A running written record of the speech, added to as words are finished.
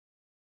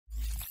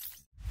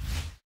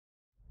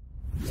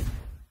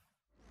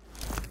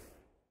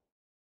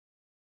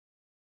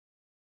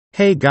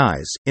Hey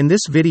guys, in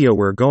this video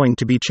we're going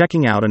to be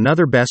checking out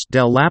another best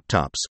Dell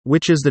laptops,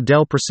 which is the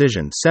Dell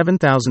Precision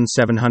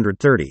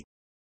 7730.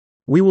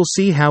 We will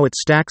see how it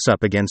stacks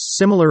up against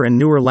similar and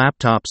newer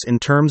laptops in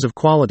terms of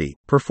quality,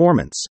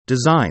 performance,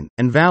 design,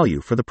 and value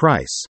for the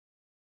price.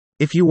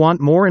 If you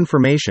want more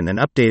information and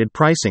updated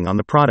pricing on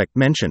the product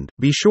mentioned,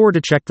 be sure to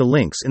check the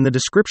links in the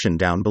description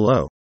down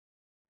below.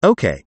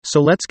 Okay,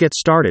 so let's get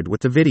started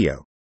with the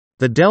video.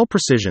 The Dell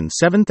Precision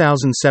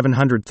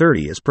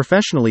 7730 is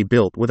professionally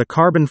built with a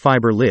carbon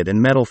fiber lid and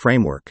metal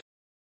framework.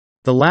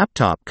 The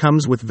laptop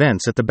comes with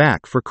vents at the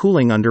back for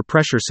cooling under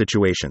pressure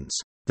situations.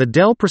 The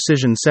Dell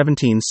Precision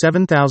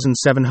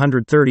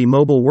 7730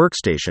 mobile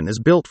workstation is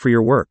built for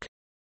your work.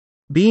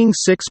 Being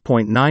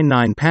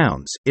 6.99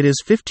 pounds, it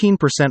is 15%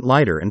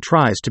 lighter and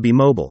tries to be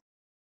mobile.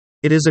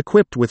 It is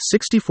equipped with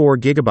 64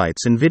 GB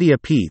NVIDIA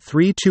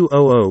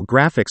P3200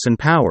 graphics and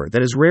power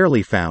that is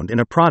rarely found in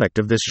a product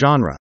of this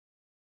genre.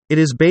 It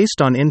is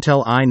based on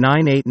Intel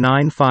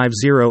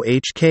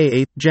i9-8950HK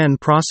 8th Gen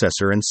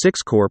processor and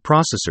 6-core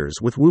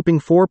processors with whopping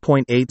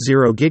 4.80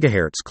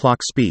 GHz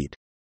clock speed.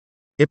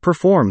 It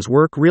performs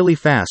work really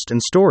fast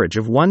and storage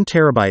of 1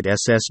 Terabyte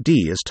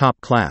SSD is top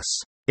class.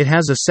 It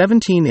has a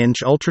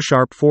 17-inch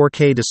ultra-sharp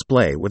 4K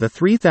display with a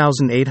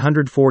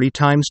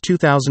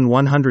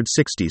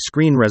 3840x2160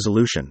 screen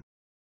resolution.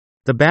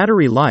 The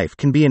battery life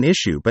can be an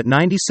issue, but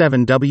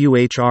 97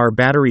 Wh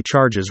battery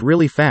charges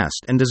really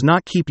fast and does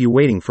not keep you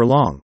waiting for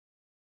long.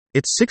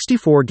 Its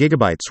 64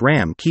 GB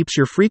RAM keeps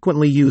your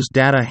frequently used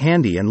data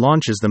handy and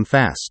launches them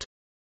fast.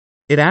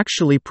 It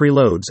actually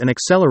preloads and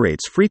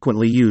accelerates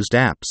frequently used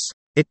apps.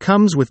 It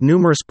comes with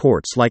numerous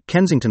ports like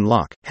Kensington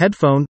lock,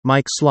 headphone,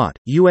 mic slot,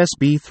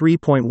 USB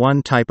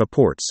 3.1 Type A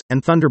ports,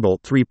 and Thunderbolt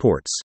 3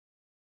 ports.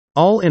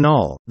 All in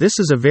all, this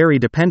is a very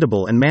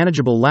dependable and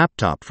manageable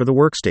laptop for the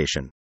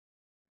workstation.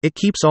 It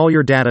keeps all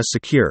your data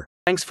secure.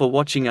 Thanks for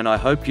watching, and I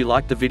hope you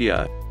liked the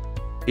video.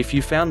 If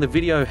you found the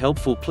video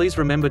helpful, please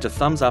remember to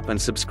thumbs up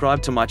and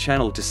subscribe to my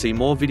channel to see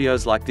more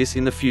videos like this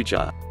in the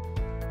future.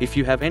 If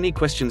you have any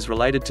questions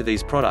related to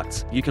these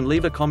products, you can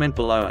leave a comment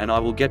below and I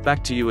will get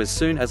back to you as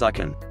soon as I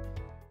can.